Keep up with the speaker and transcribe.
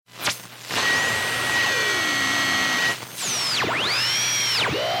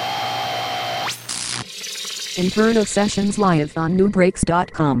Inferno Sessions live on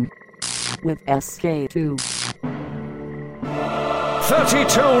Nubreaks.com with SK2.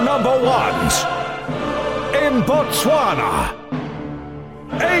 32 number ones in Botswana.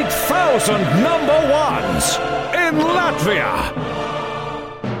 8,000 number ones in Latvia.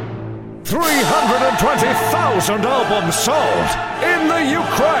 320,000 albums sold in the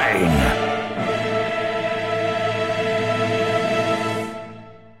Ukraine.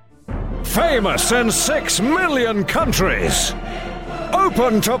 Famous in 6 million countries.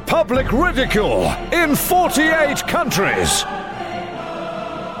 Open to public ridicule in 48 countries.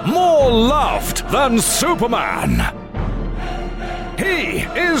 More loved than Superman. He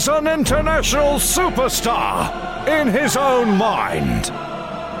is an international superstar in his own mind.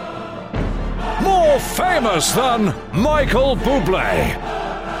 More famous than Michael Bublé.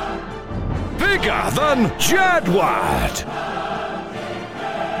 Bigger than Jadwad.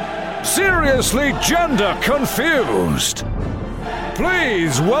 Seriously gender confused.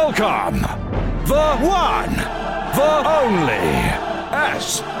 Please welcome the one, the only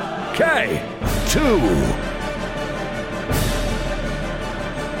SK2.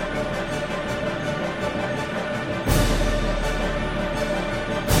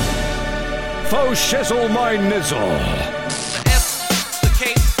 Faux shizzle my nizzle. The S, the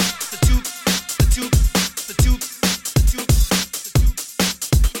K, the 2, the 2, the 2, the 2, the 2.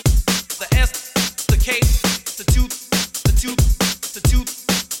 The S, the K, the 2, the 2, the 2, the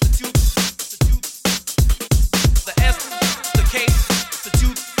 2, the 2. The S, the K, the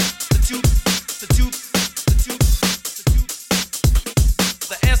 2, the 2, the 2, the 2, the 2.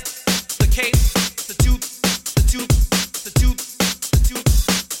 The S, the K, the 2, the 2, the 2, the 2.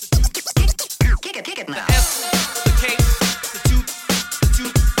 Kick it now. The S, the K.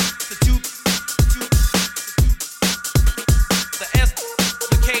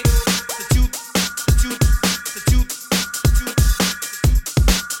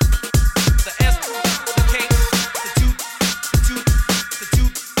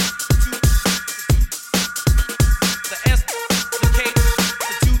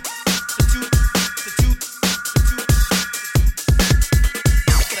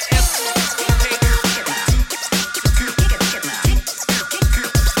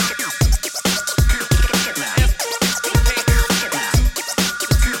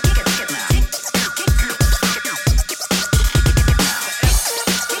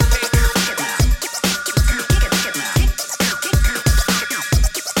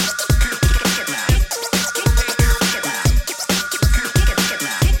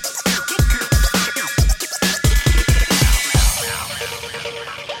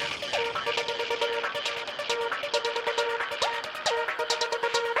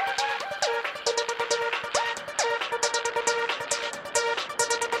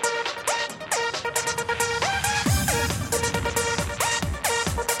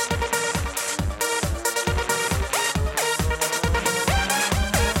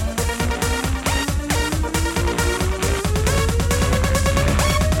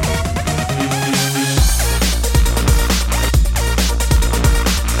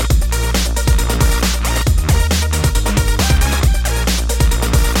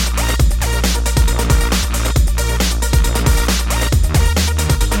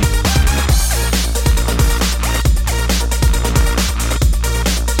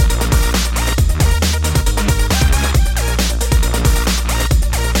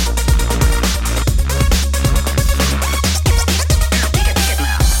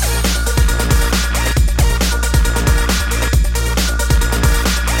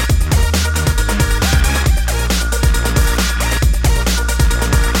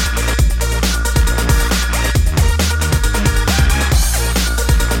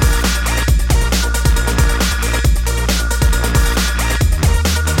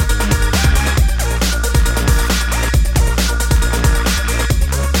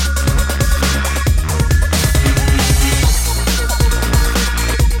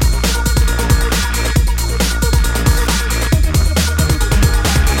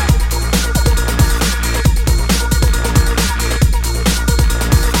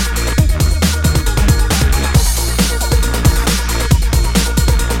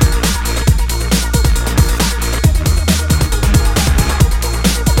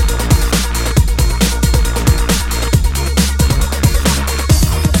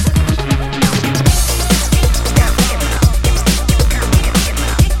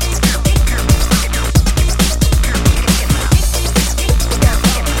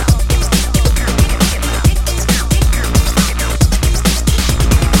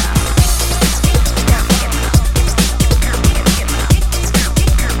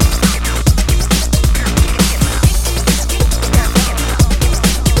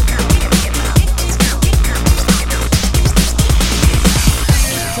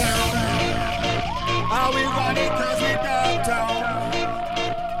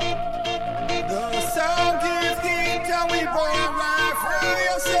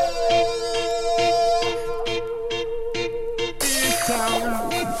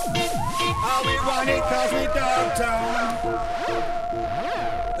 How we run it cause we DOGTOWN.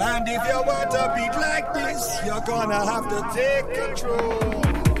 And if you want a beat like this, you're gonna have to take control.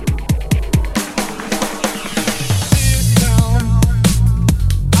 This town,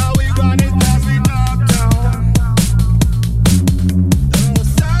 how we run it cause we DOGTOWN. The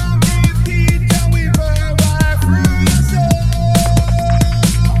sound repeat and we burn right through your soul.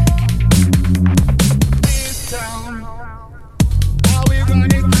 This town, how we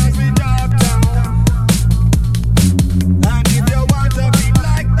run it cause we DOGTOWN. And if you want a beat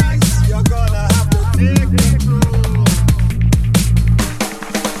like this, you're gonna have to take control.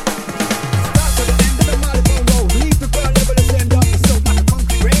 Start to the end of the Malibu road. Leave the ground level and send up the soap like a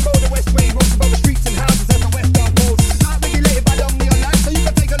concrete rainbow. The Westway rolls above the streets and houses as the West Down goes. Not regulated by the neon lights, so you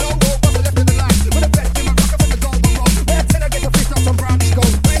can take a low road from the left of the line. With the best in my rocker from the golden road. Where I tell I get a fish up some brownish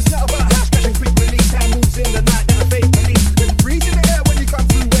gold. Race out about hash cash and quick release. Hand moves in the night that I fake police. There's a breeze in the air when you come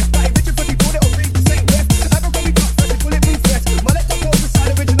through West. Like Richard 54, it'll be the same West. I don't come be tough, but it's bulletproof vest. My legs are close beside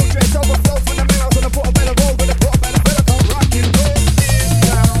original dress. Overflow from the mirrors on the Portobello Road. With the Portobello fella come rockin' roll. This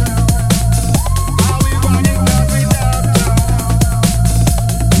town, how we run it cause we DOGTOWN.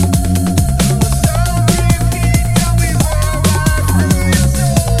 The sound repeat and we burn right through your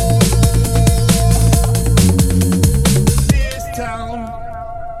soul. This town,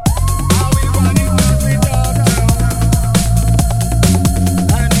 how we run it cause we DOGTOWN.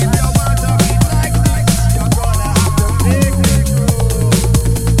 And if you want a beat like this, you're gonna have to take control.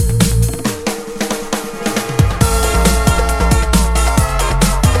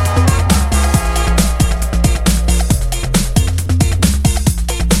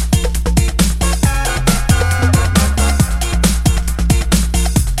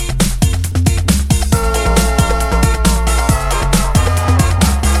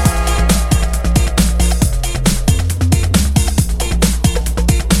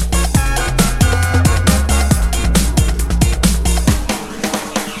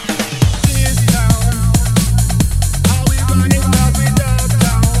 This town, how we run it cause we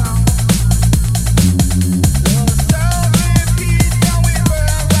DOGTOWN. The sound repeat and we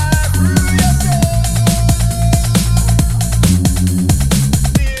burn right through your soul.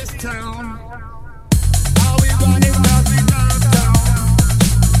 This town, how we run it cause we DOGTOWN.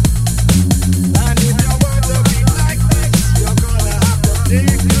 And if you want a beat like this, you're gonna have to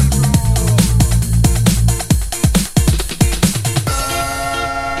take control.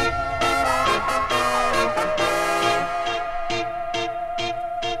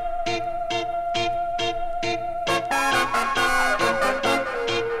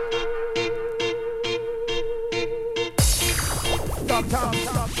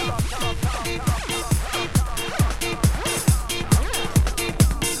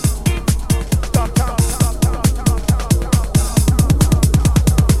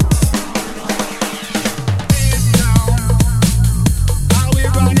 This town, how we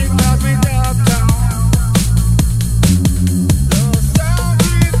run it cause we DOGTOWN. The sound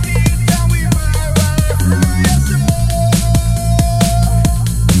repeat and we burn right through your soul.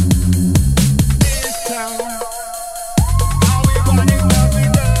 This town, how we run it cause we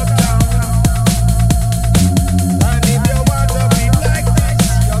DOGTOWN.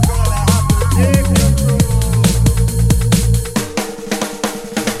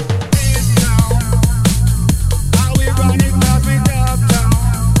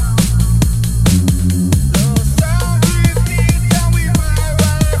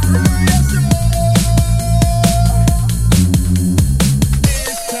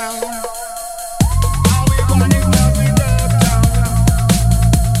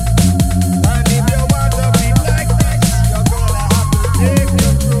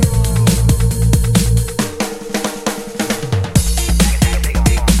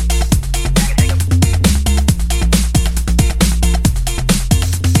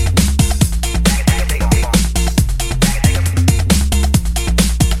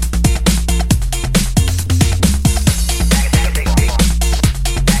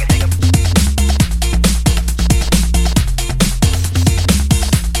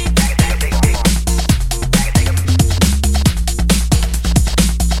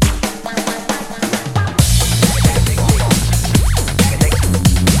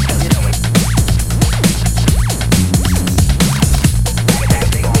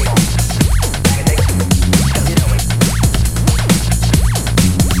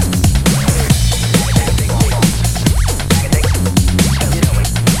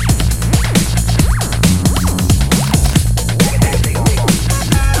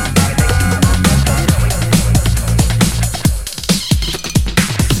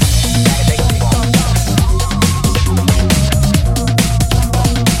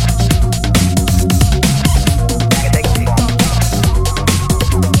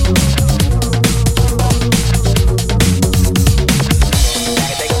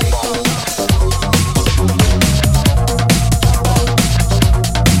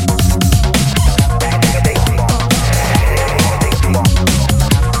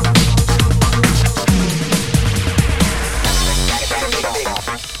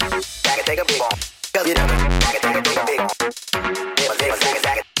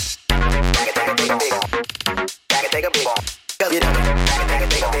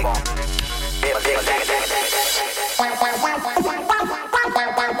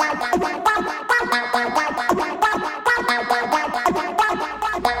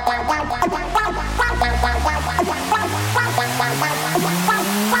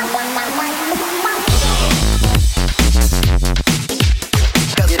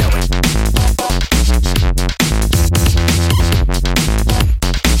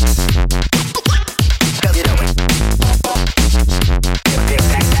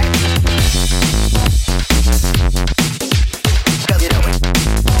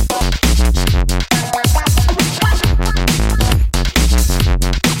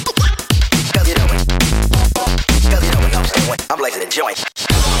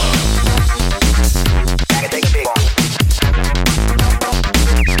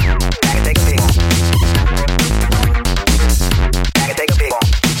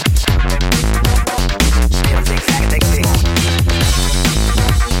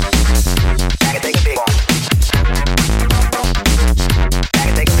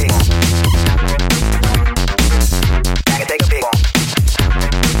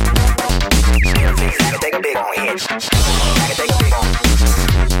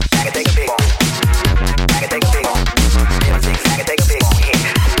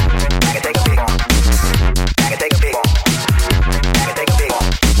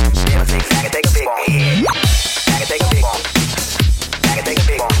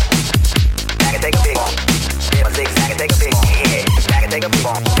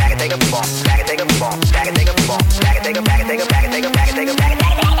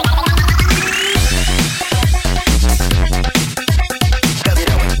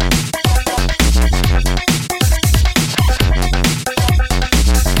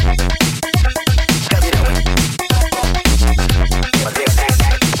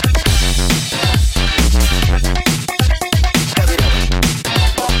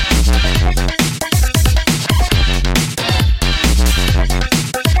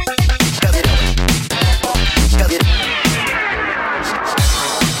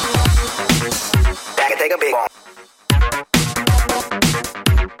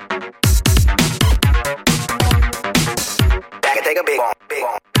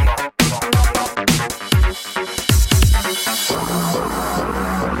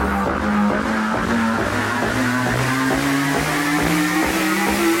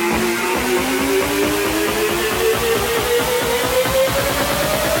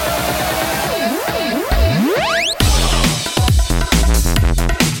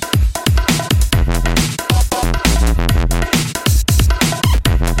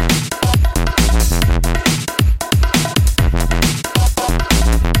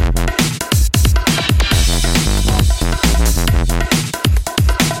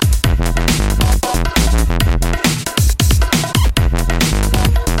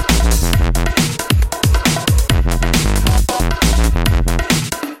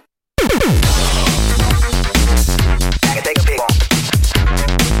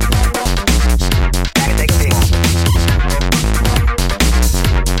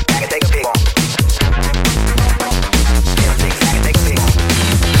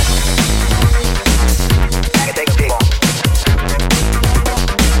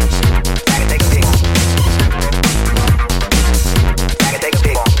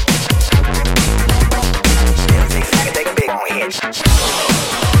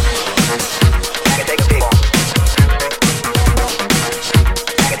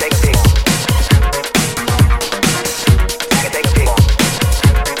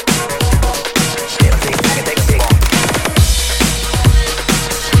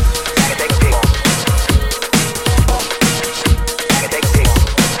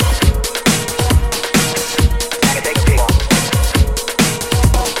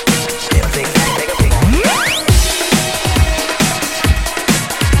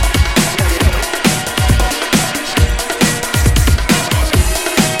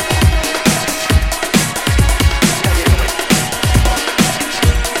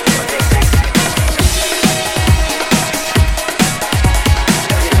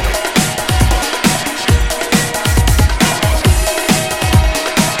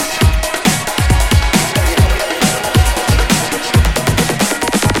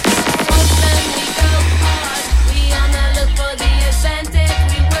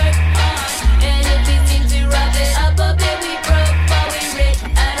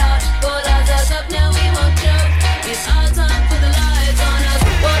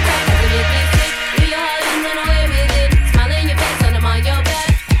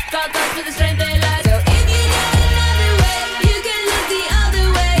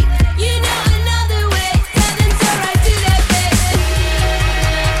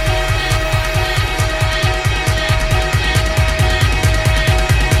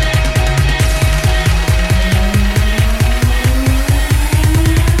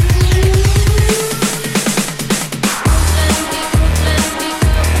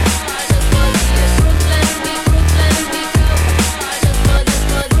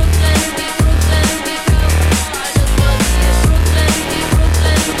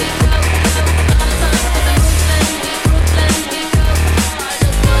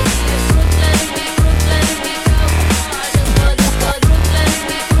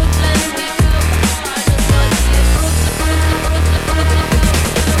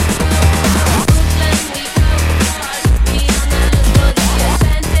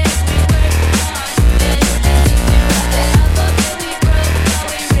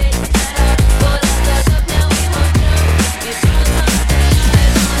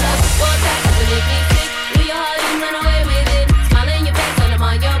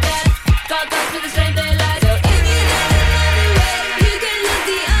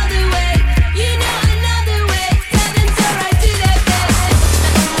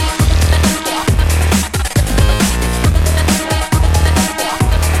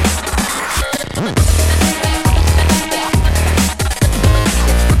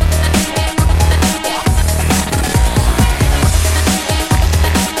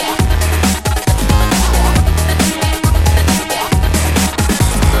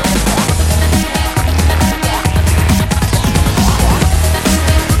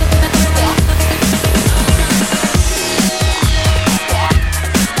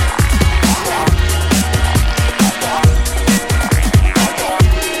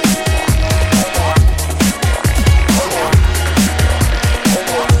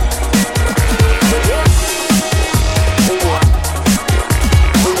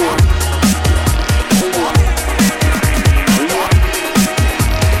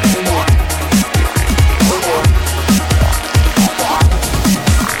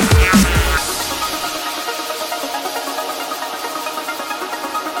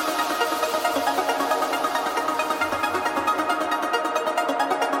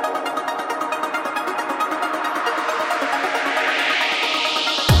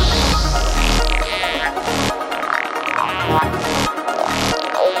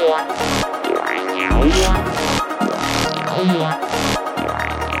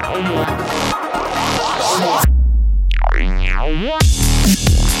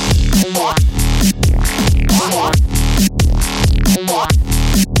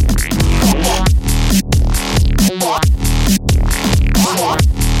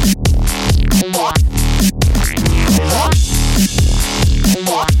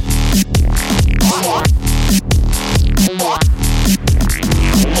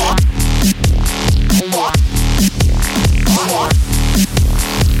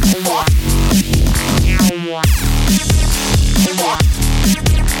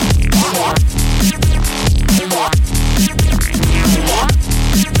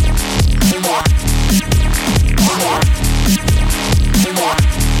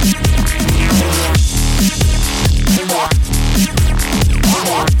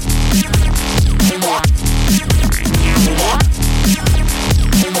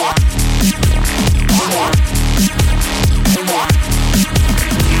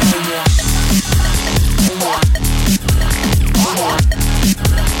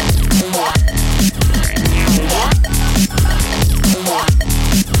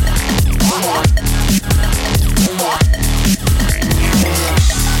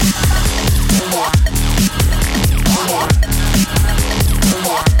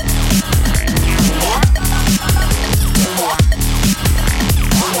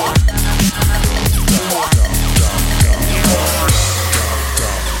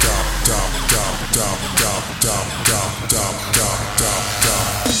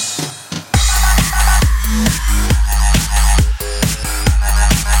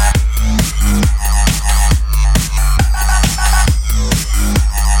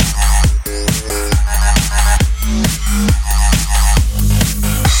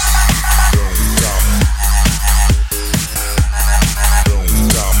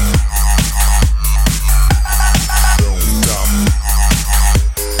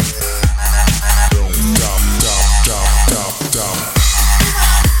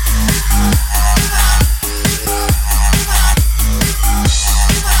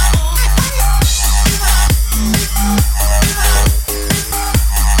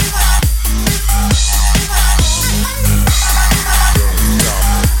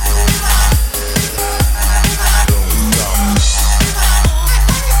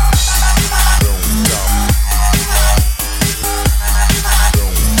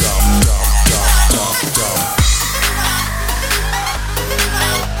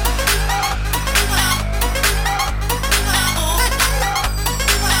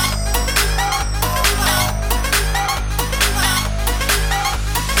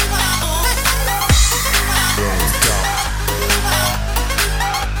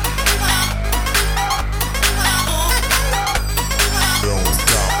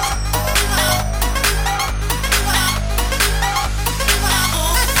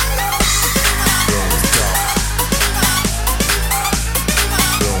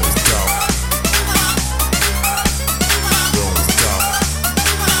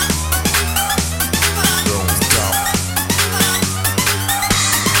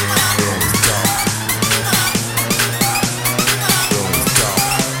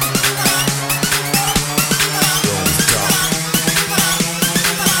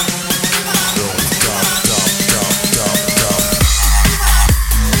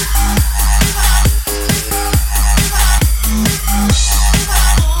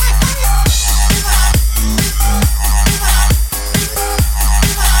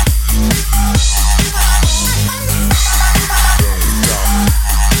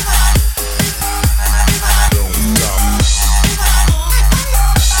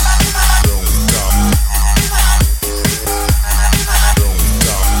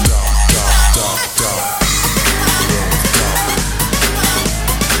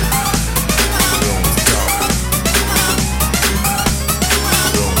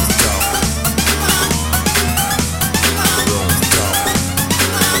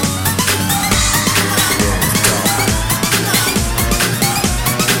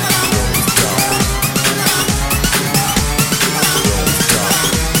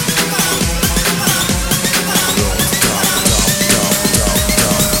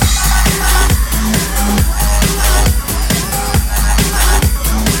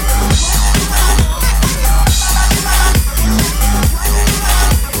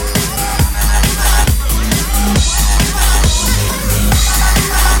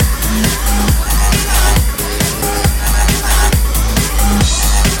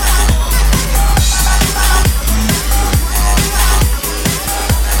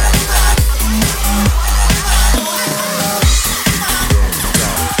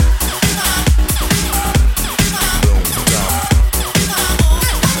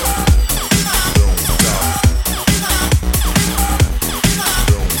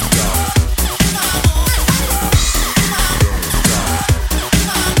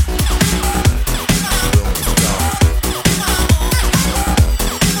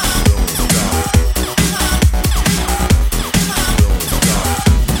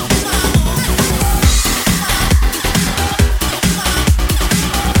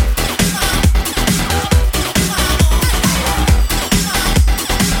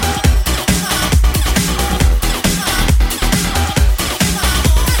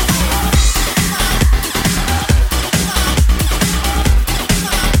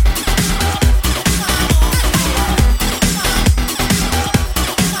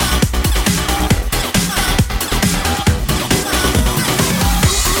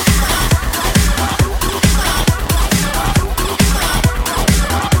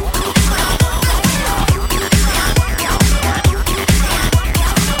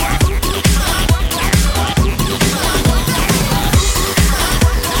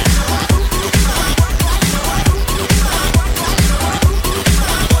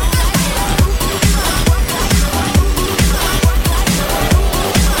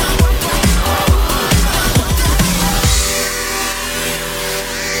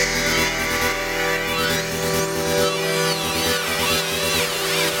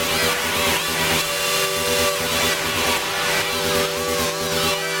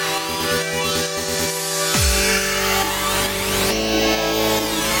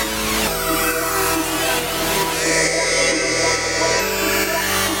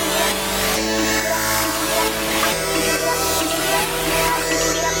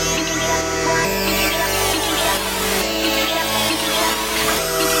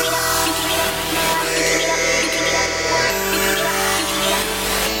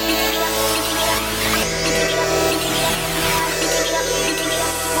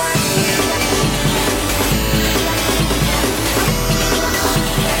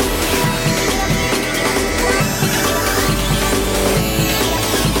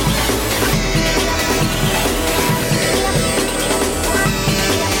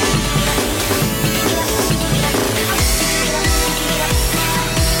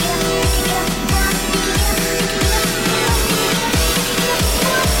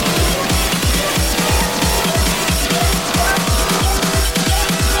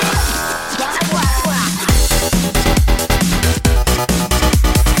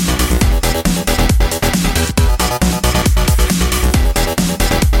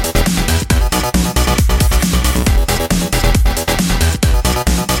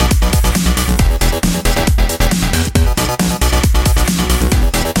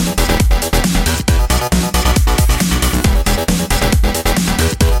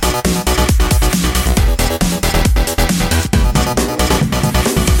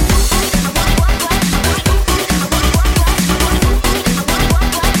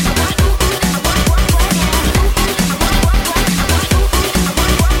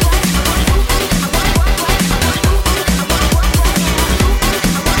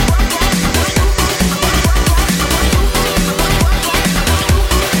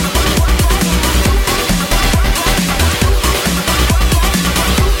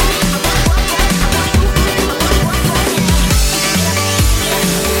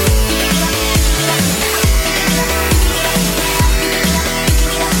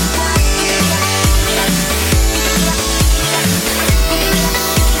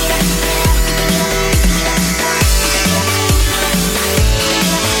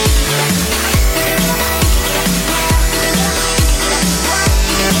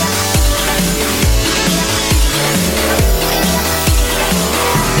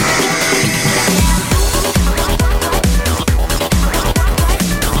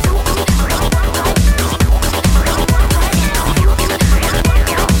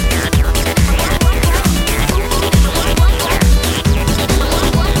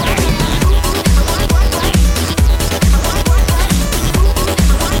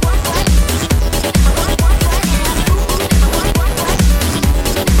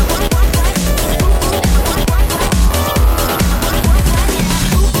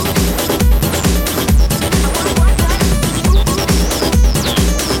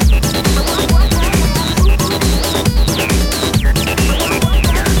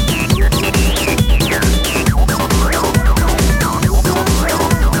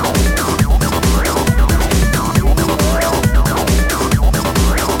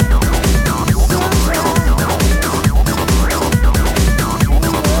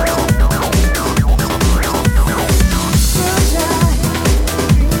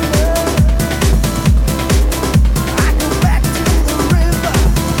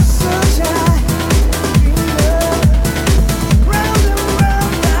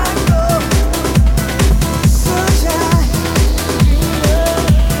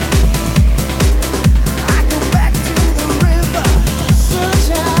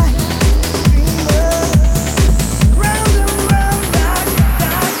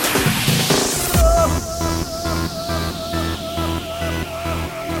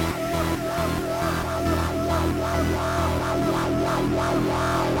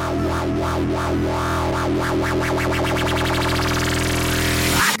 I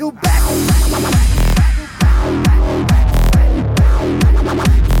go back.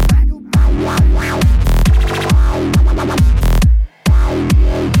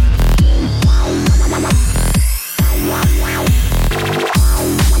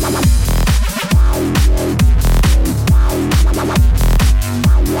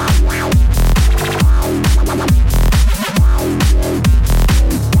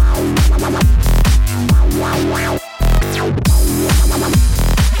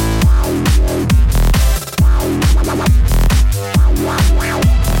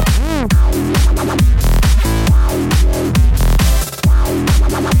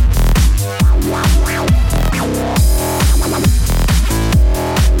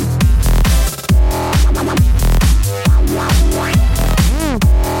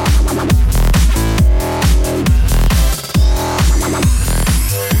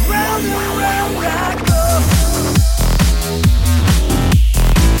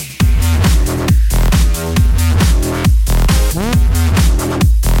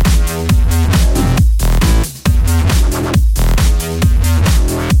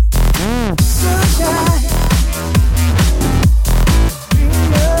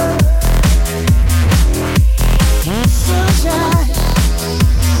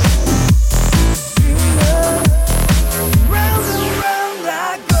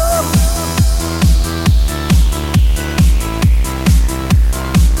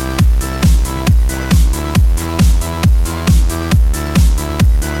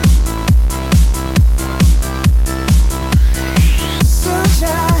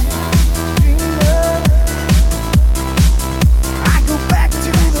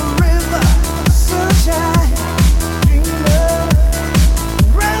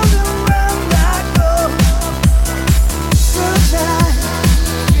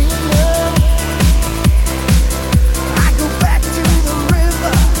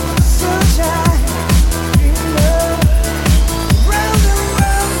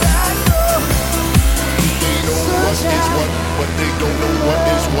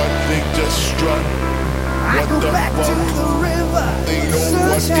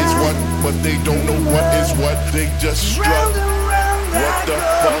 Just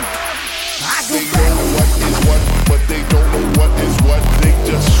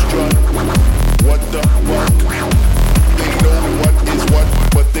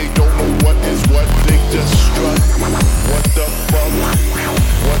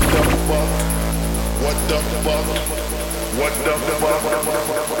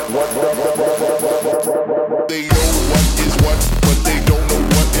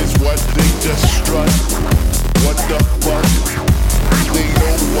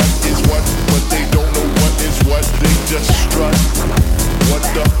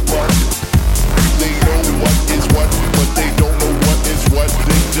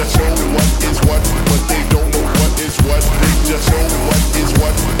know what is what, but they don't know what is what. They just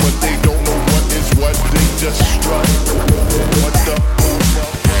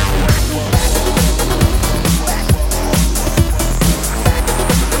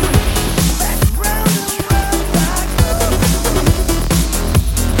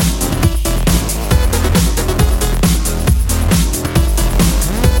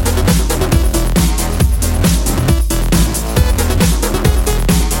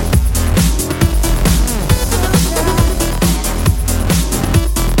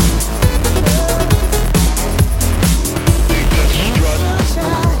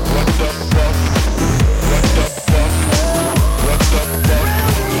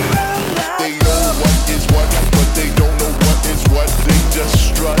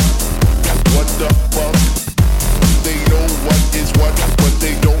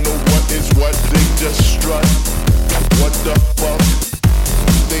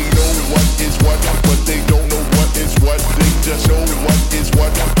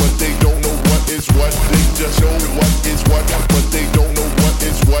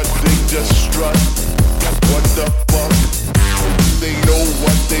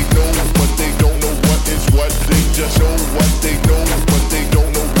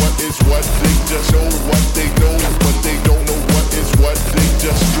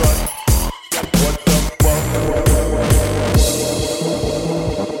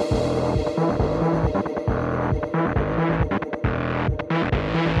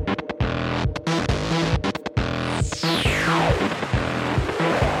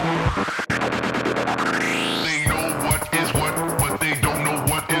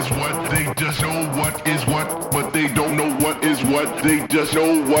They just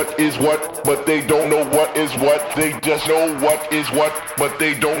know what is what, but they don't know what is what. They just know what is what, but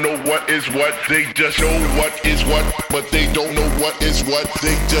they don't know what is what. They just know what is what, but they don't know what is what.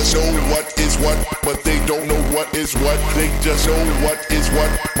 They just know what is what, but they don't know what is what. They just know what is what,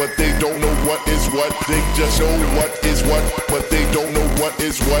 but they don't know what is what. They just know what is what, but they don't know what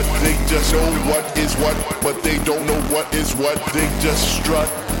is what. They just know what is what, but they don't know what is what. They just strut.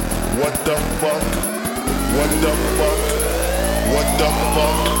 What the fuck? What the fuck? What the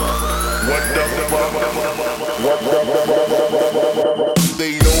fuck? What the fuck? What the fuck?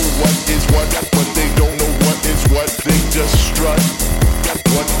 They know what is what, but they don't know what is what. They just strut.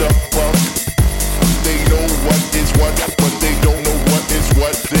 What the fuck? They know what is what, but they don't know what is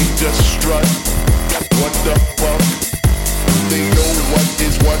what. They just strut. What the fuck? They know what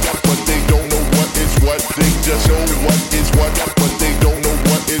is what, but they don't know what is what. They just know what is what, but they don't know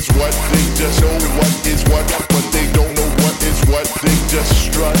what is what. They just know what is what, but they don't know what is what. They just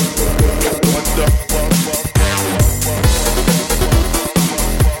strut. What the fuck?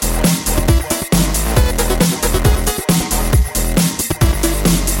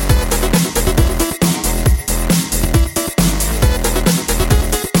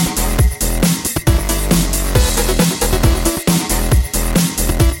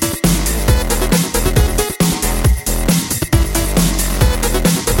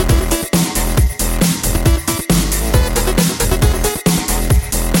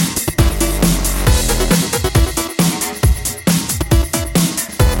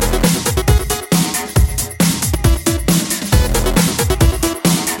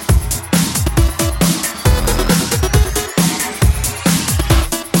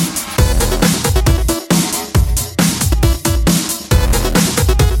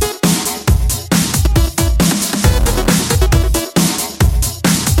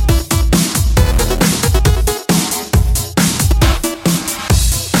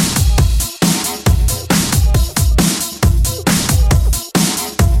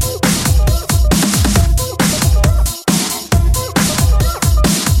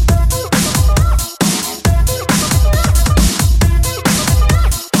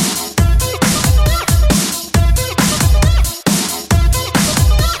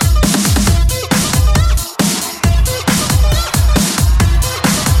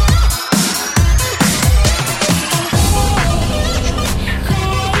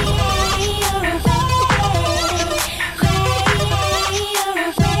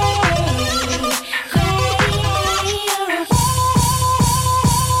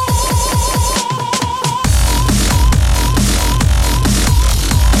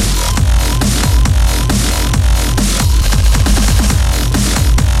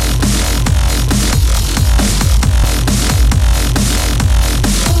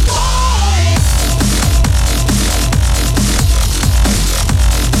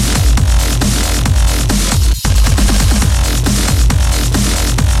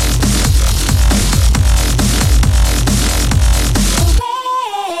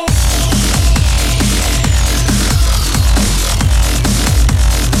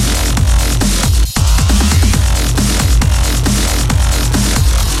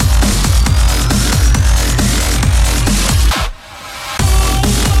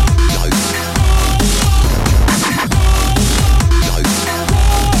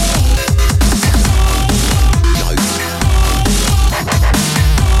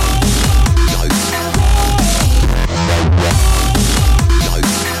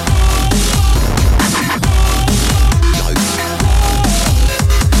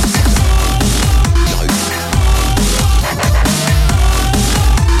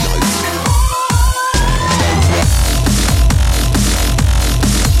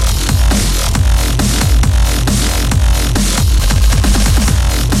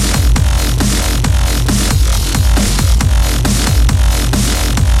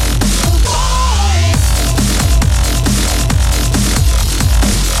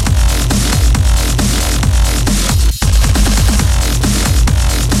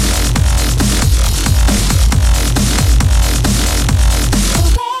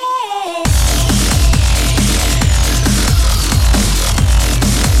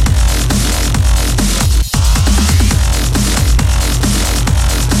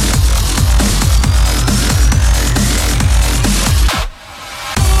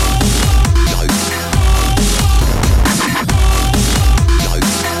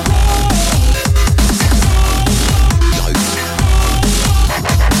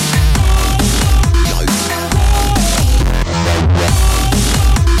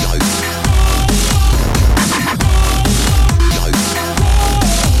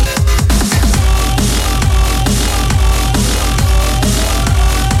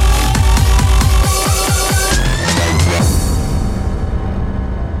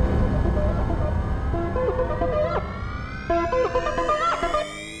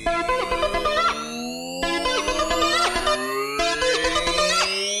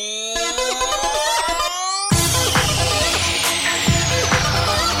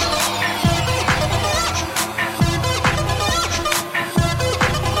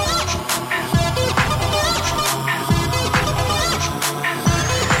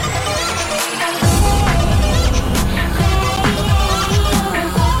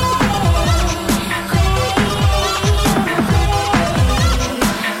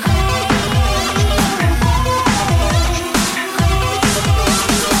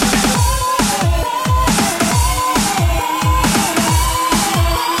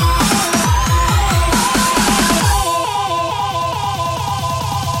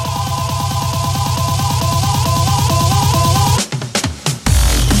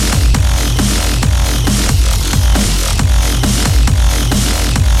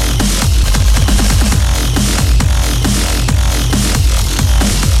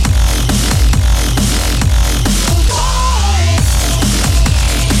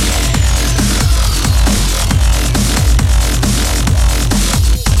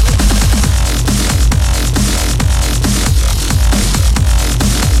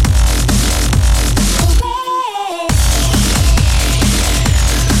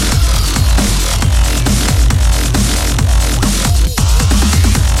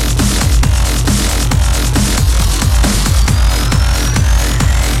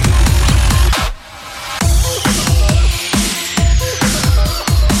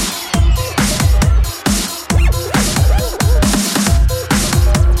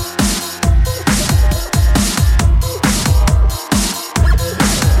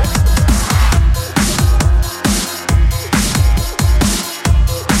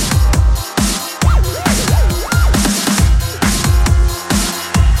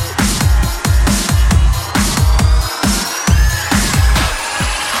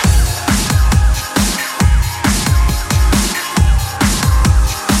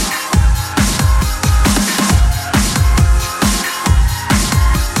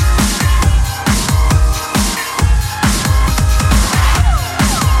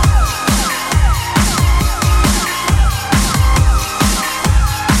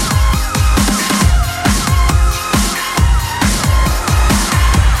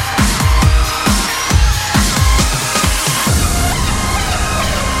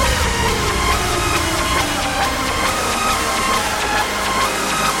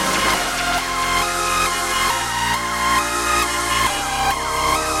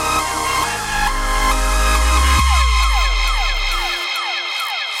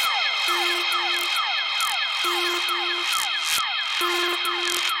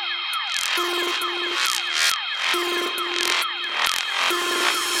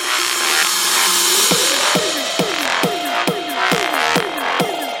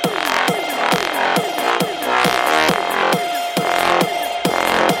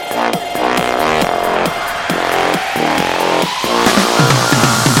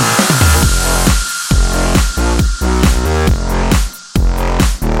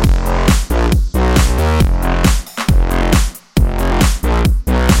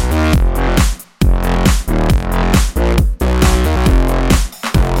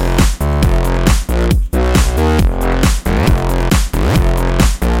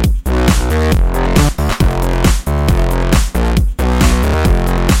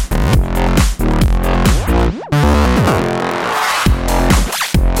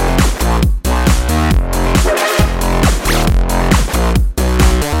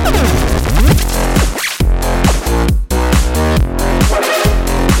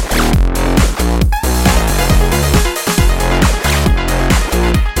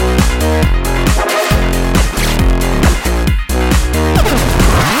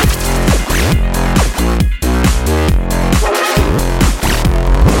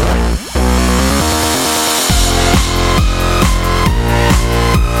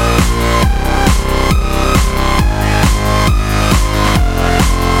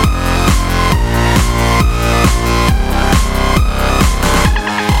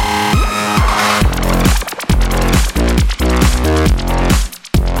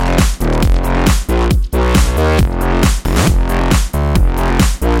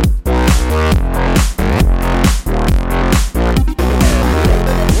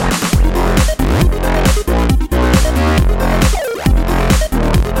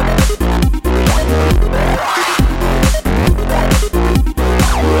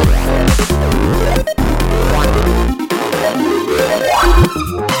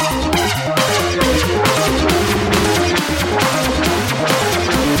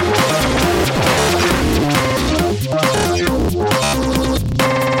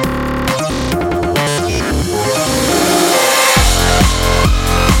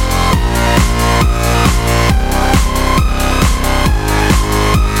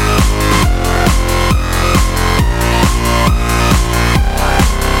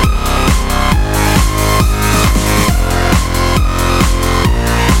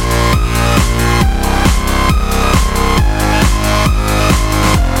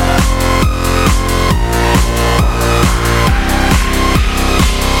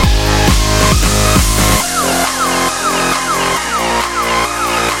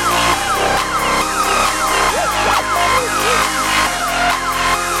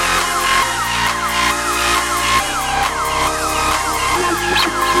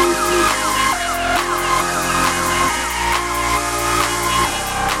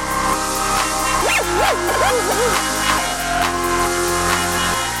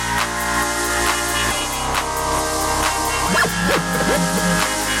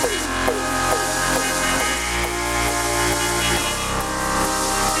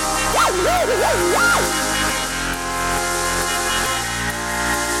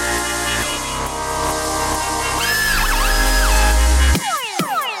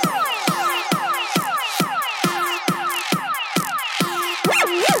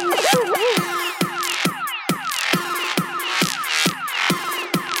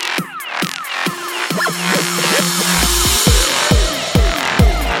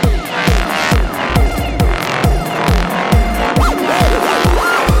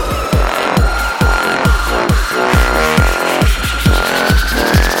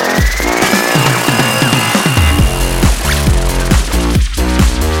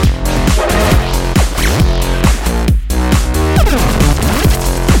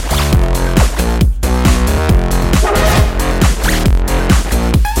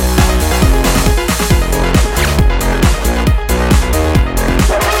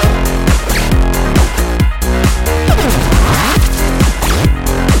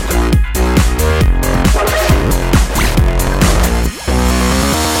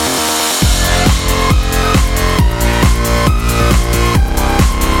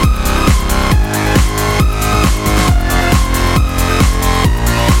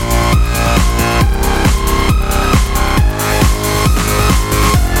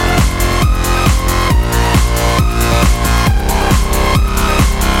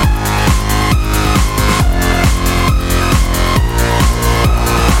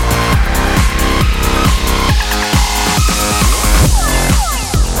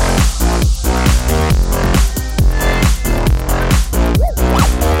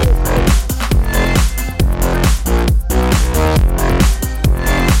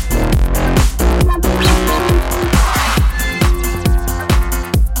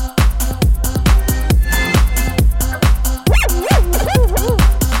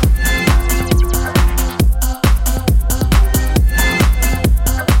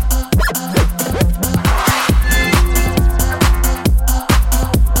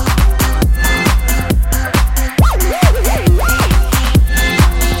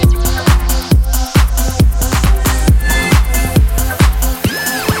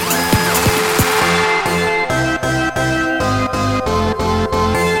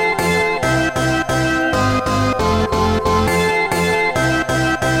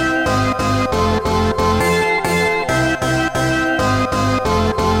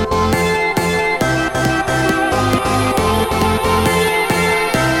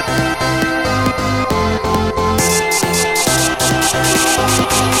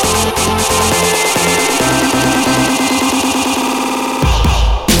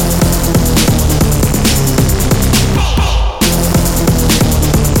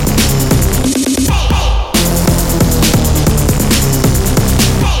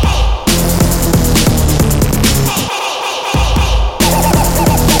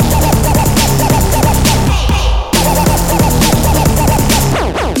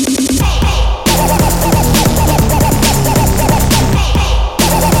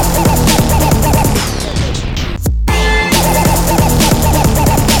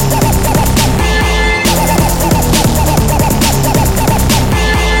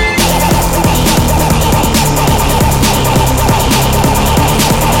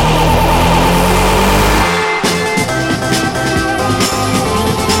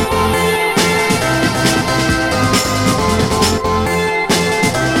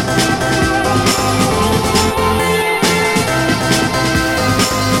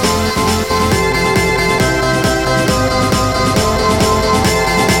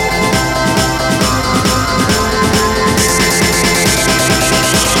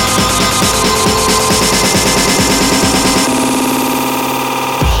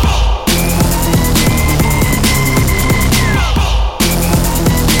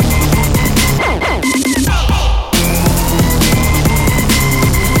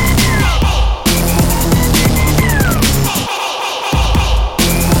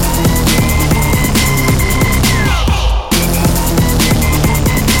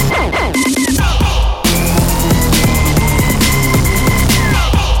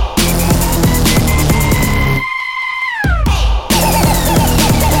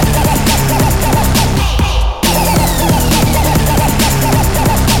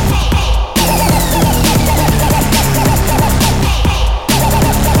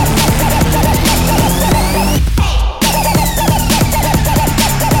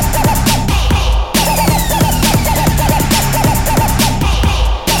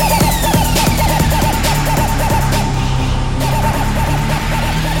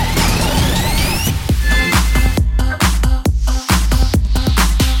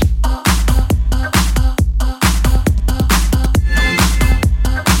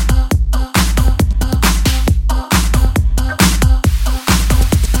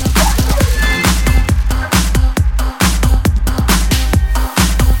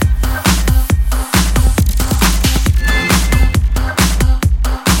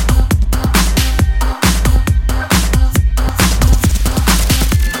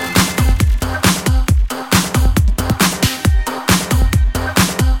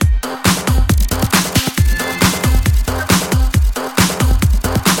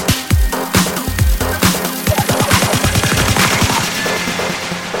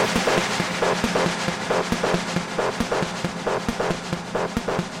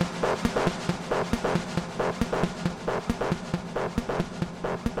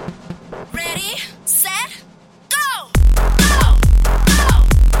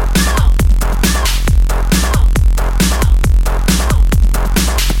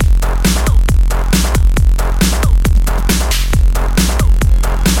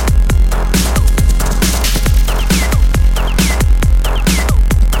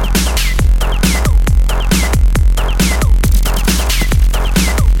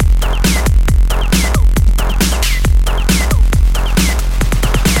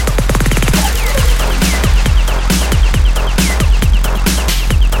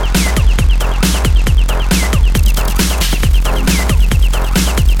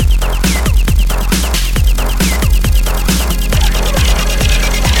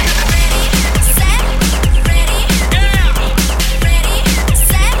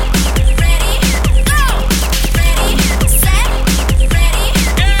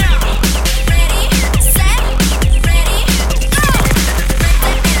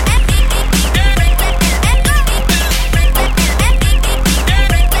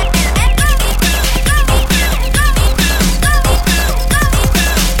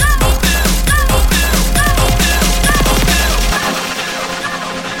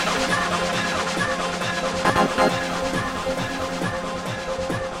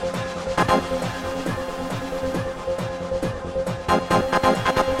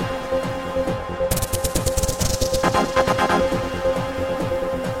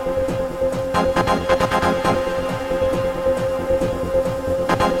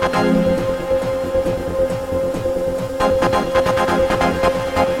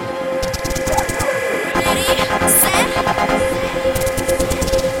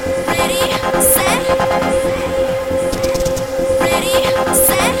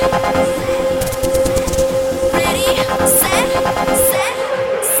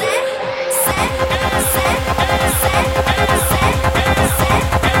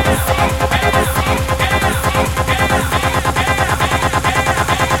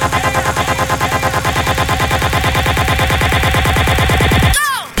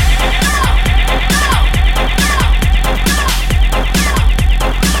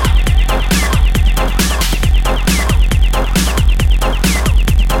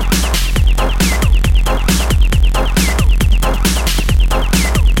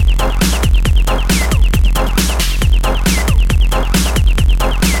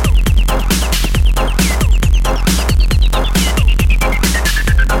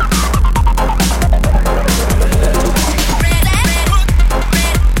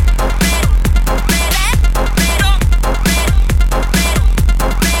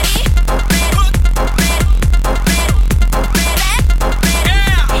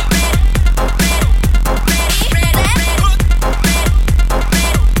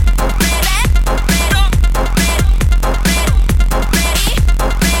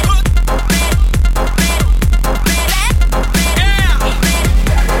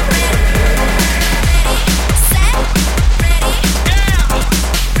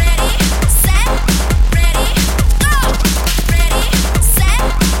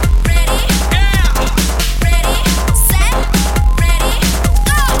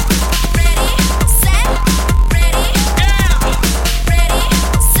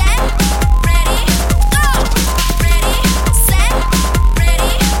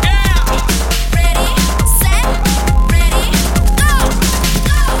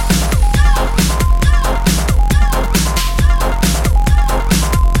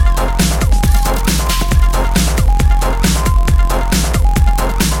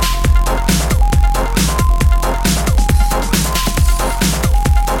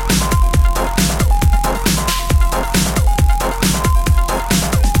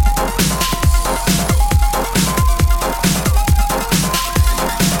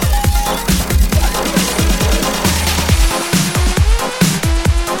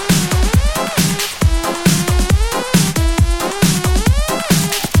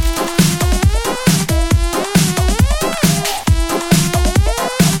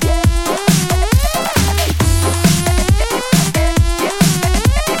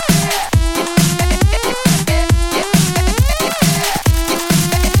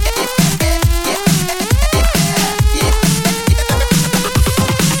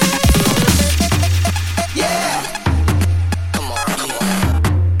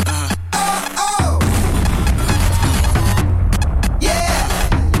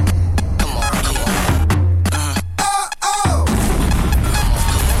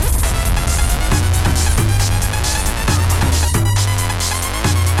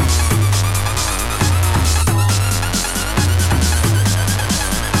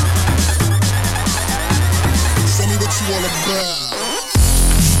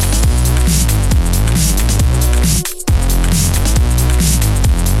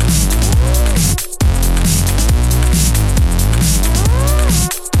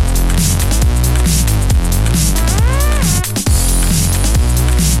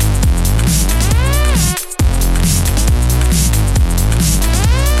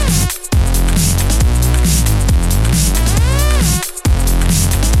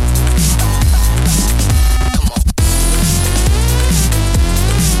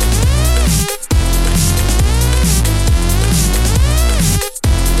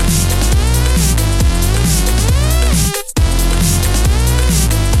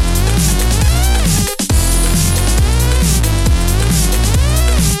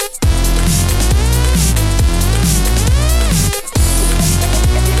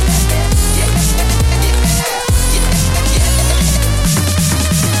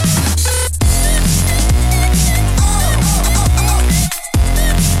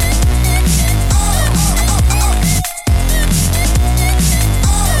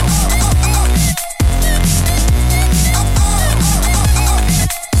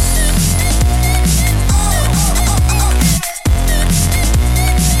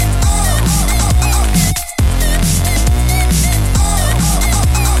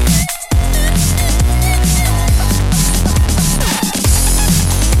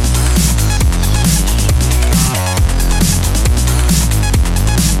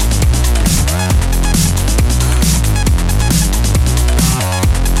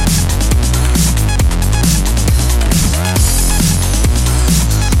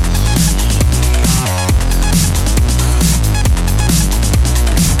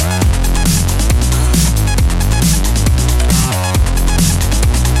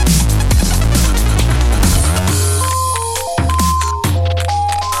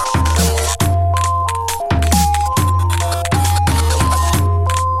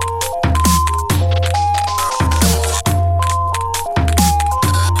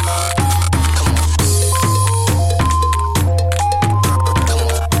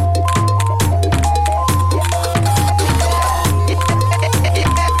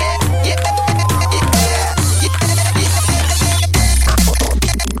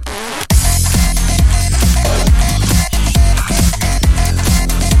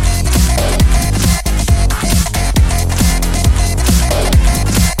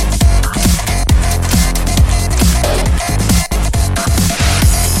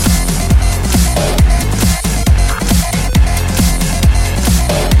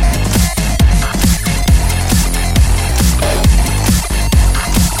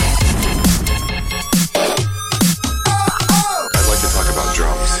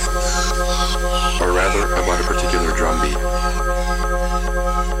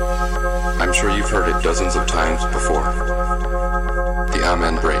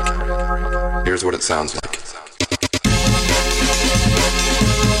 Here's what it sounds like.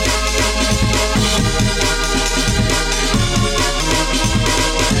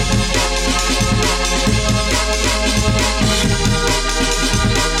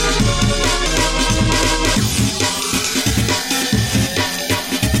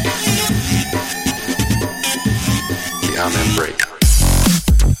 The Amen break.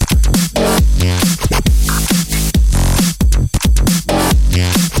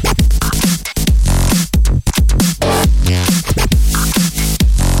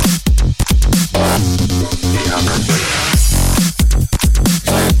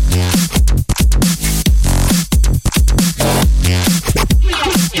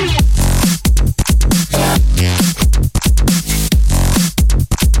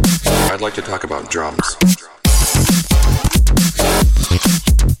 I'd like to talk about drums.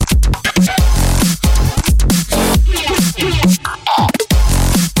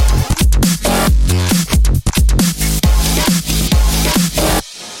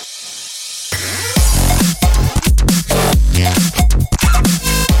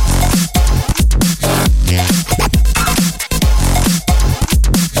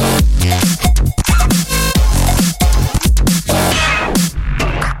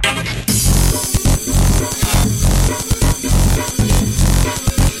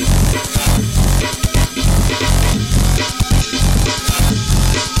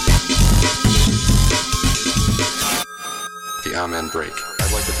 The Amen break.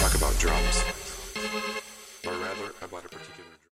 I'd like to talk about drums.